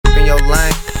your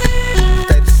lane.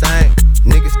 Stay the same.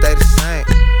 Niggas stay the same.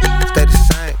 Stay the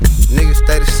same. Niggas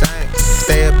stay the same.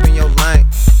 Stay up in your lane.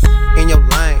 In your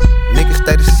lane. Niggas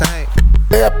stay the same.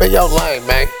 Stay up in your lane,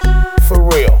 man. For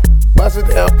real. Bustin'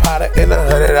 down powder in a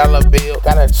 $100 bill.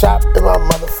 Got a chop in my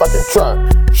motherfucking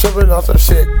trunk. Trippin' on some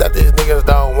shit that these niggas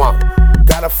don't want.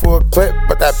 Got a full clip,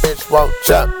 but that bitch won't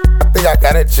jump. I think I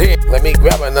got a G. Let me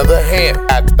grab another hand.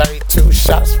 At 32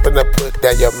 shots, finna put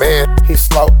down your man. He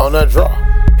slow on the draw.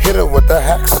 Hit him with the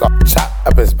hacksaw. Chop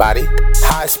up his body.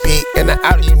 High speed in the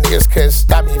Audi. You niggas couldn't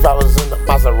stop me if I was in the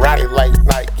Maserati late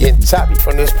night. Getting choppy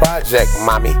from this project,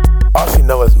 mommy. All she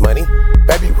know is money.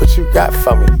 Baby, what you got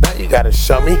for me? Now you gotta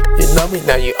show me. You know me,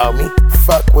 now you owe me.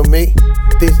 Fuck with me.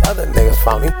 These other niggas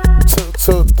phony. 2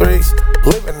 2 3s.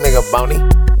 Leave a nigga bony.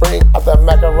 Bring out the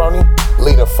macaroni.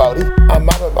 Lead a 40. I'm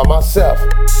out by myself.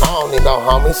 I don't need no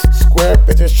homies. Square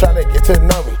bitches tryna get to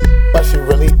know me. But she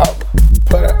really owe me.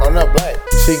 Put her on the blade.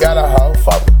 She got a hoe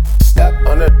for me. Step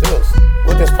on the deuce.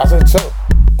 With this prostitute.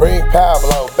 Bring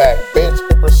Pablo back, bitch,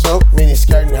 in pursuit. Mini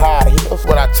skirt and high heels.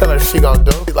 What I tell her she gon'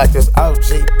 do. She like this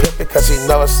OG pimpin' cause she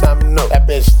know it's something new. That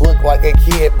bitch look like a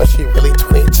kid, but she really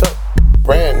 22.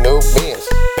 Brand new Benz,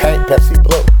 paint Pepsi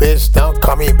blue. Bitch, don't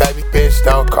call me baby, bitch,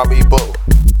 don't call me boo.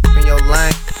 In your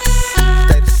lane.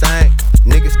 Stay the same.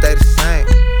 Niggas stay the same.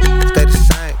 Stay the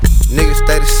same. Niggas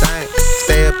stay the same.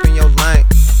 Stay up in your lane.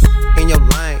 In your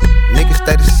lane. Niggas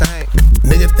stay the same.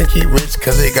 Nigga think he rich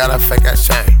cause he got a fake ass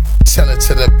chain. Tell it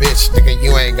to the bitch, nigga,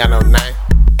 you ain't got no name.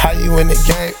 How you in the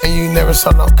game and you never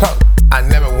saw no coke? I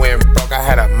never went broke, I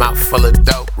had a mouth full of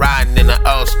dope. Riding in the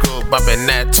old school, bumping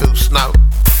that 2 Snow.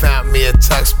 Found me a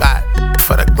tuck spot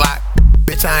for the Glock.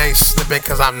 Bitch, I ain't slipping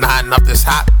cause I'm nodding off this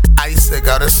hop. I used to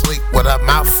go to sleep with a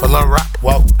mouth full of rock.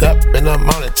 Woke up in the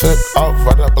morning, took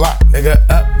over the block. Nigga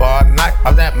up all night,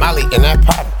 off that Molly in that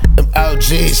pot. Them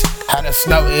OGs, had a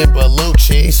snow in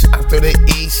Belucci's. I'm through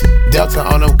the east, Delta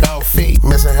on them gold feet.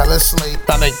 Missing hella sleep,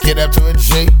 tryna get up to a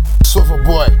G. Swivel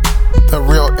boy, the